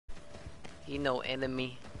He no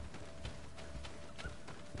enemy.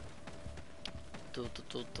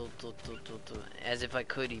 As if I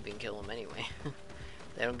could even kill him anyway.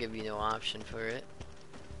 They don't give you no option for it.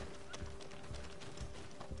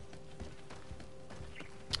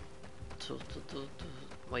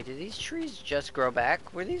 Wait, did these trees just grow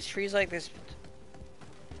back? Were these trees like this?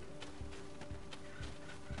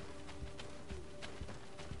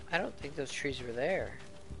 I don't think those trees were there.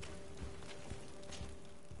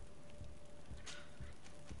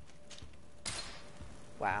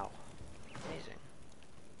 Wow. Amazing.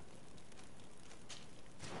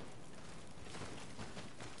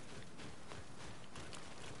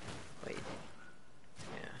 Wait.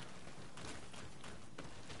 Yeah.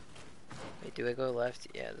 Wait, do I go left?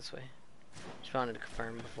 Yeah, this way. Just wanted to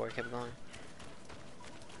confirm before I kept going.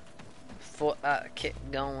 Before I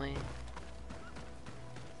kept going.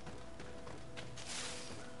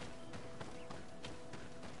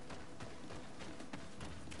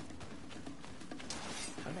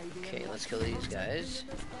 Okay, let's kill these guys.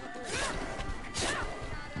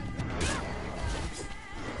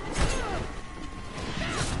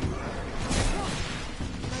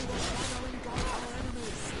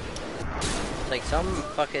 Like some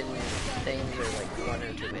fucking things are like 1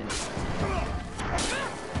 or 2 minutes.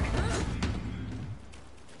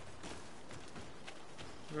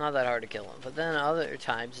 Not that hard to kill them, but then other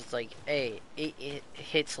times it's like, hey, it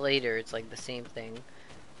hits later. It's like the same thing,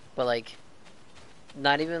 but like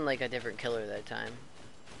not even like a different killer that time.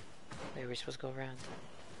 Maybe we're supposed to go around.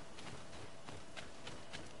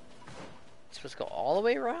 Supposed to go all the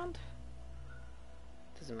way around?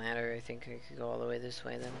 Doesn't matter. I think I could go all the way this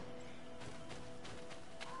way then.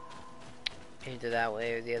 Either that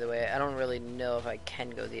way or the other way. I don't really know if I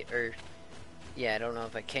can go the yeah, I don't know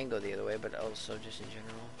if I can go the other way, but also just in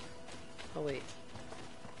general. Oh wait.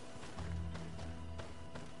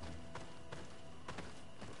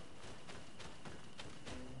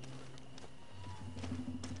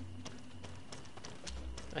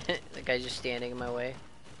 The guy's just standing in my way.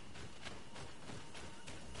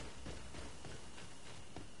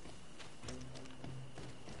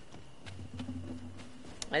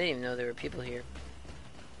 I didn't even know there were people here.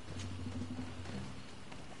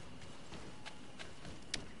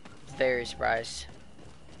 Very surprised.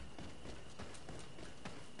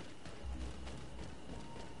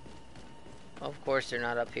 Of course they're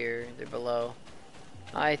not up here, they're below.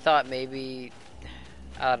 I thought maybe,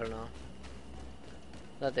 I don't know.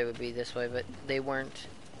 Thought they would be this way, but they weren't.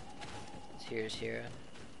 Here's here.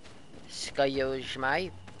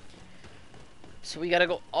 Dismay. So we gotta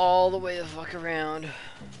go all the way the fuck around.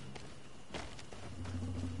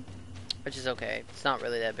 Which is okay. It's not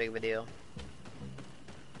really that big of a deal.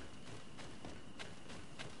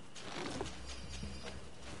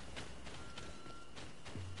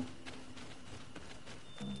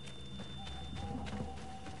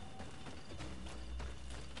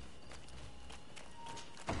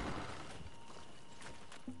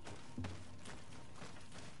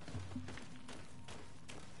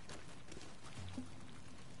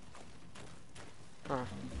 Huh.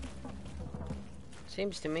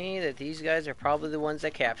 Seems to me that these guys are probably the ones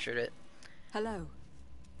that captured it. Hello.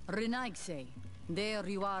 Renaigse, there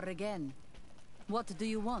you are again. What do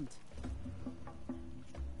you want?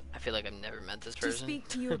 I feel like I've never met this person. To speak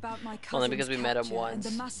to you about my cousin's only because we met him once.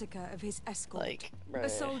 And the massacre of his escort. Like, a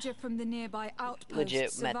soldier from the nearby outpost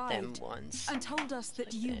legit survived met them once. and told us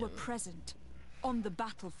that Like you them. were present on the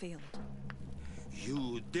battlefield.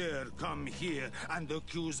 You dare come here and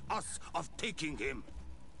accuse us of taking him?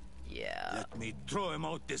 Yeah. Let me throw him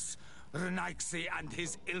out this Renaigse and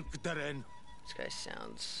his Ilkdaren. This guy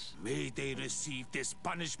sounds... May they receive this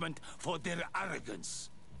punishment for their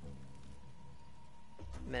arrogance.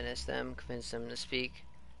 Menace them, convince them to speak.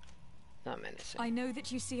 Not menacing. I know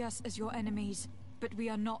that you see us as your enemies, but we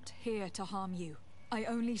are not here to harm you. I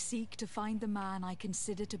only seek to find the man I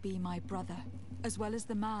consider to be my brother, as well as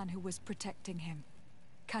the man who was protecting him.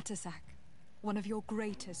 Catazach, one of your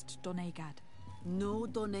greatest Donegad. No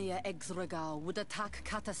Donea Exregal would attack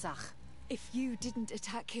Catazach. If you didn't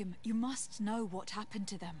attack him, you must know what happened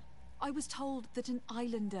to them. I was told that an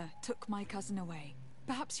islander took my cousin away.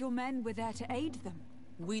 Perhaps your men were there to aid them.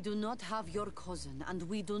 We do not have your cousin, and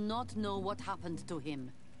we do not know what happened to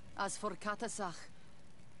him. As for Catazach,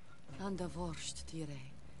 and the Vorst Tire,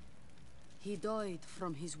 he died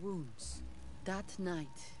from his wounds. That night,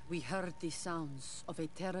 we heard the sounds of a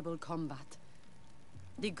terrible combat.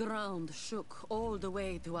 The ground shook all the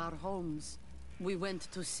way to our homes. We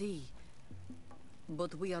went to see,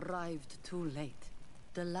 but we arrived too late.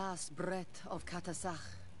 The last breath of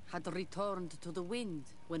Catazach had returned to the wind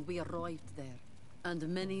when we arrived there. And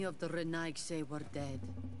many of the Renaigse were dead.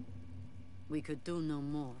 We could do no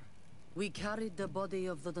more. We carried the body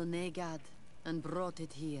of the Donegad and brought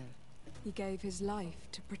it here. He gave his life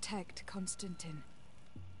to protect Constantine.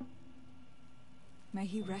 May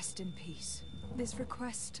he rest in peace. This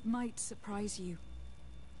request might surprise you,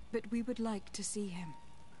 but we would like to see him.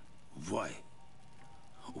 Why?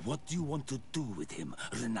 What do you want to do with him,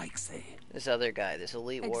 Renaigse? This other guy, this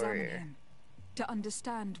elite Examine warrior. him, to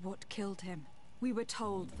understand what killed him. We were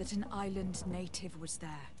told that an island native was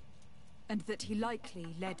there, and that he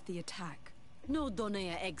likely led the attack. No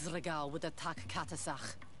Donea Exregal would attack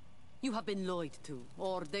Catazach. You have been lied to,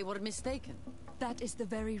 or they were mistaken. That is the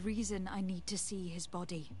very reason I need to see his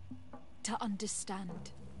body. To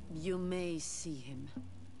understand. You may see him.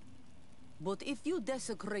 But if you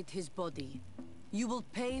desecrate his body, you will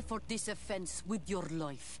pay for this offense with your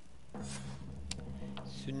life.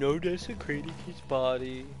 So no desecrating his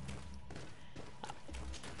body.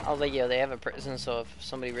 I was like, yo, they have a prison, so if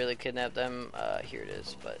somebody really kidnapped them, here it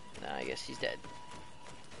is. But nah, I guess he's dead.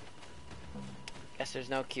 Guess there's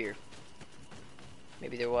no cure.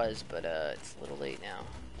 Maybe there was, but it's a little late now.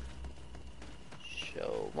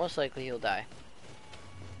 So most likely he'll die.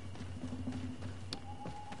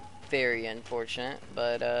 Very unfortunate,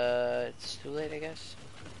 but it's too late, I guess.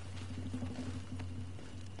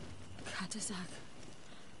 Catazach.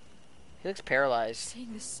 He looks paralyzed.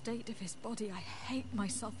 Seeing the state of his body, I hate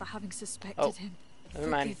myself for having suspected him. Never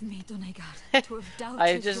mind. Forgive me, Donegad, to have doubted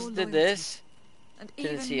I your just loyalty, did this. and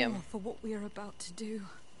Didn't even see him. more for what we are about to do.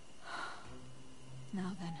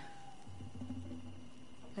 Now then,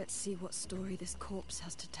 let's see what story this corpse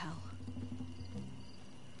has to tell.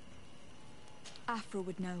 Afra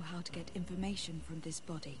would know how to get information from this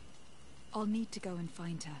body. I'll need to go and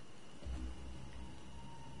find her.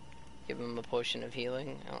 Give him a potion of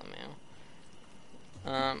healing. Oh man.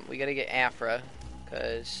 We gotta get Afra,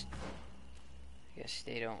 cause I guess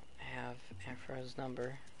they don't have Afra's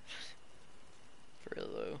number. For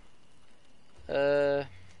real though.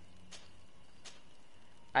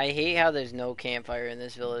 I hate how there's no campfire in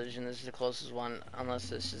this village, and this is the closest one, unless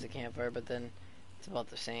this is a campfire, but then it's about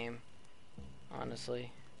the same,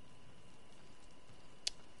 honestly.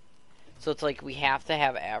 So it's like we have to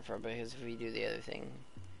have Afra, because if we do the other thing,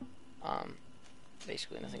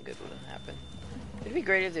 basically nothing good would happen. It'd be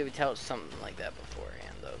great if they would tell us something like that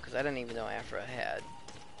beforehand, though, because I didn't even know Afra had,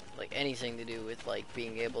 like, anything to do with, like,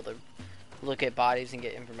 being able to look at bodies and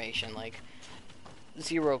get information. Like,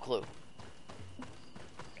 zero clue.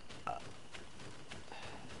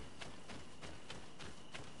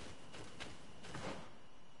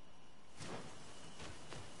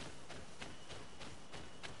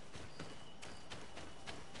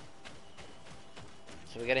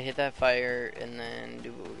 So we gotta hit that fire and then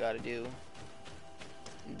do what we gotta do.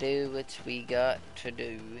 Do what we got to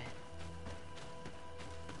do.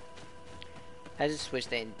 I just wish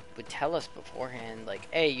they would tell us beforehand, like,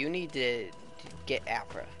 hey, you need to get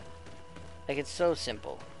Afra. Like, it's so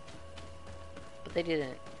simple. But they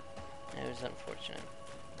didn't. It was unfortunate.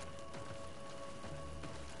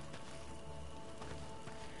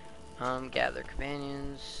 Gather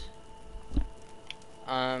companions.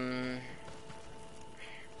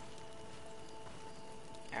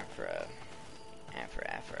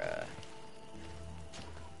 Afra.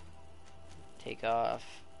 Take off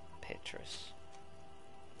Petrus.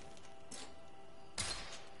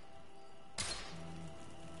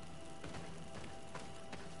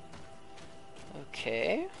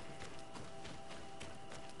 Okay.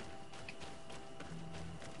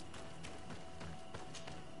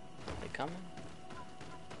 They coming?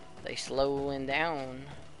 They slowing down.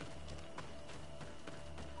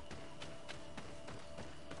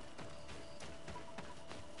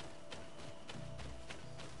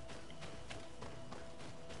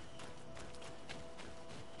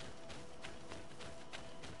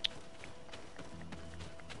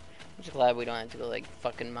 I'm just glad we don't have to go like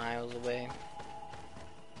fucking miles away.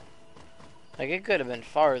 Like, it could have been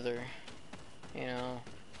farther, you know.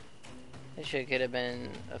 This shit could have been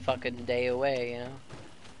a fucking day away, you know.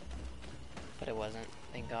 But it wasn't,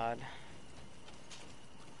 thank God.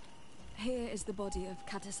 Here is the body of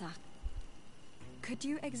Catazach. Could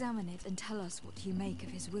you examine it and tell us what you make of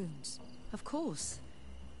his wounds? Of course.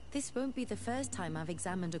 This won't be the first time I've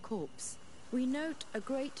examined a corpse. We note a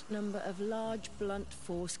great number of large, blunt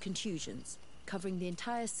force contusions, covering the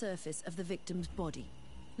entire surface of the victim's body.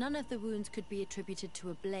 None of the wounds could be attributed to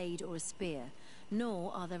a blade or a spear,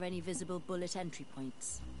 nor are there any visible bullet entry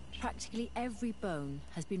points. Practically every bone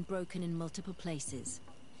has been broken in multiple places.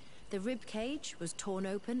 The rib cage was torn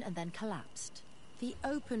open and then collapsed. The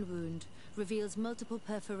open wound reveals multiple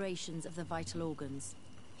perforations of the vital organs.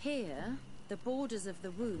 Here, the borders of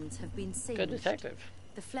the wounds have been singed. Good detective.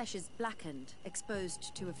 The flesh is blackened,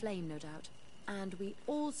 exposed to a flame, no doubt. And we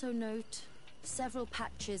also note several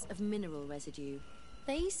patches of mineral residue.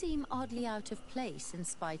 They seem oddly out of place in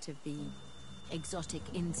spite of the exotic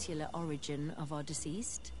insular origin of our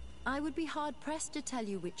deceased. I would be hard-pressed to tell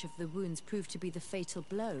you which of the wounds proved to be the fatal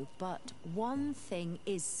blow, but one thing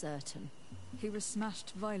is certain. He was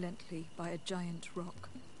smashed violently by a giant rock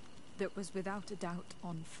that was without a doubt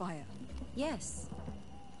on fire. Yes.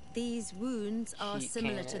 These wounds are Heat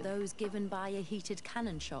similar to cannon. those given by a heated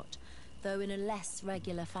cannon shot, though in a less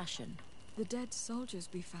regular fashion. The dead soldiers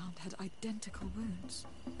we found had identical wounds.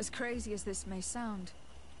 As crazy as this may sound,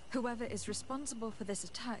 whoever is responsible for this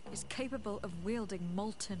attack is capable of wielding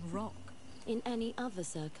molten rock. In any other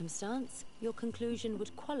circumstance, your conclusion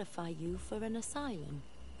would qualify you for an asylum.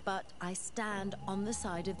 But I stand on the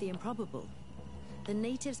side of the improbable. The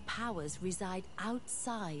natives' powers reside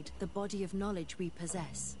outside the body of knowledge we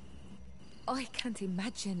possess. I can't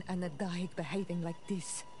imagine an Adaig behaving like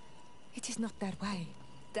this. It is not their way.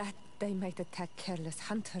 That they might attack careless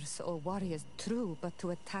hunters or warriors, true, but to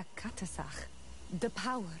attack Catazach, the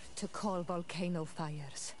power to call volcano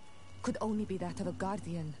fires, could only be that of a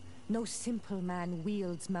guardian. No simple man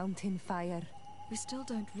wields mountain fire. We still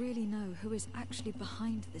don't really know who is actually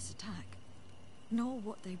behind this attack, nor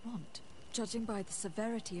what they want, judging by the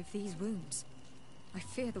severity of these wounds. I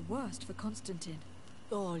fear the worst for Constantine.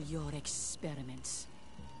 All your experiments.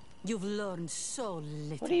 You've learned so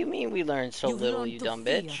little. What do you mean we learned so You've little, learned you to dumb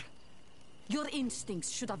fear. bitch? Your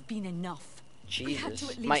instincts should have been enough.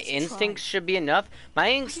 Jesus. at My least instincts try. should be enough?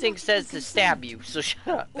 My instinct not says even to stab concerned? you, so shut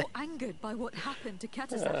up. Or angered by what happened to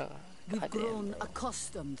Catazach. We've Goddamn, grown bro.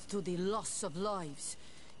 accustomed to the loss of lives,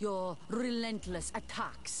 your relentless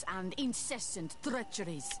attacks and incessant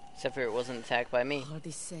treacheries. Except for it wasn't attacked by me. All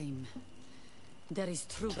the same, there is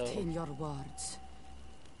truth So? in your words.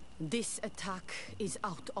 This attack is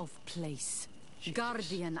out of place. Jesus.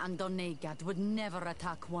 Guardian and Donegad would never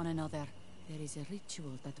attack one another. There is a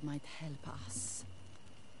ritual that might help us.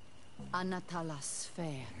 Anatalas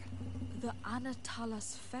Fair. The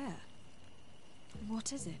Anatalas Fair.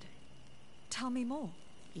 What is it? Tell me more.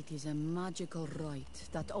 It is a magical rite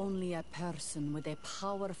that only a person with a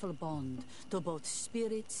powerful bond to both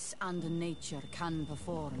spirits and nature can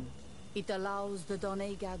perform. It allows the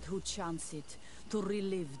Donegad who chants it to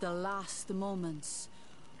relive the last moments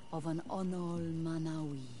of an Onol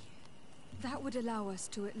Manawi. That would allow us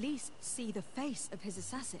to at least see the face of his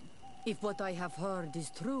assassin. If what I have heard is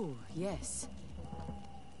true, yes.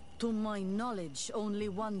 To my knowledge, only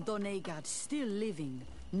one Donegad still living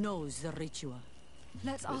knows the ritual.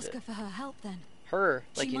 Let's Who's ask it? her for her help then. Her?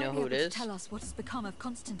 Like, She you might know be who able it to is? tell us what has become of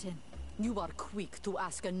Constantine. You are quick to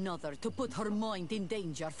ask another to put her mind in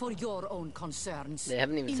danger for your own concerns. They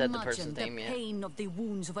haven't even said the Imagine person's name the yet. pain of the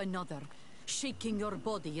wounds of another, shaking your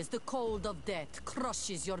body as the cold of death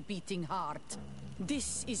crushes your beating heart.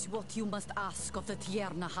 This is what you must ask of the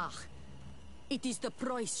Tiernahach. It is the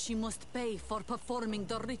price she must pay for performing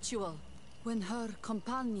the ritual. When her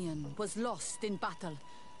companion was lost in battle,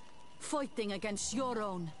 fighting against your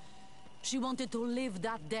own, she wanted to live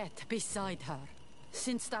that death beside her.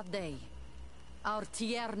 Since that day, our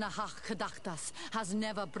Tiernahach Kadachtas has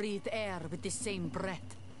never breathed air with the same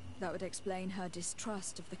breath. That would explain her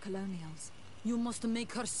distrust of the colonials. You must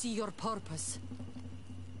make her see your purpose.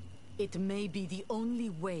 It may be the only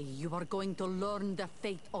way you are going to learn the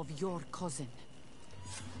fate of your cousin.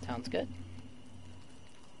 Sounds good.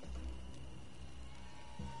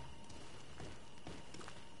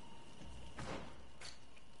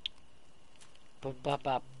 Boop, bop,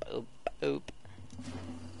 bop, boop, boop.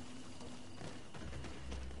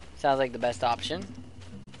 Sounds like the best option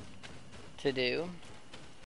to do.